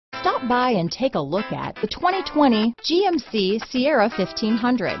Stop by and take a look at the 2020 GMC Sierra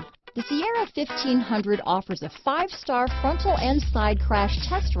 1500. The Sierra 1500 offers a 5-star frontal and side crash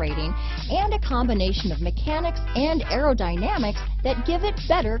test rating and a combination of mechanics and aerodynamics that give it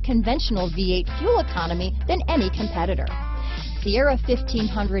better conventional V8 fuel economy than any competitor. Sierra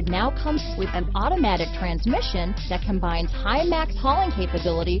 1500 now comes with an automatic transmission that combines high max hauling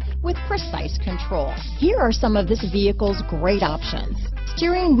capability with precise control. Here are some of this vehicle's great options: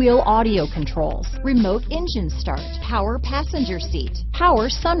 steering wheel audio controls, remote engine start, power passenger seat, power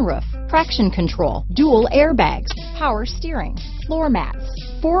sunroof, traction control, dual airbags, power steering, floor mats,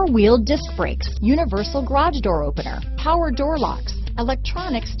 4-wheel disc brakes, universal garage door opener, power door locks,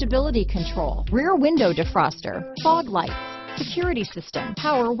 electronic stability control, rear window defroster, fog lights, security system,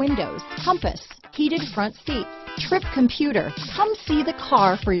 power windows, compass, heated front seats, trip computer. Come see the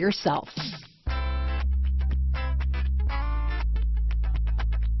car for yourself.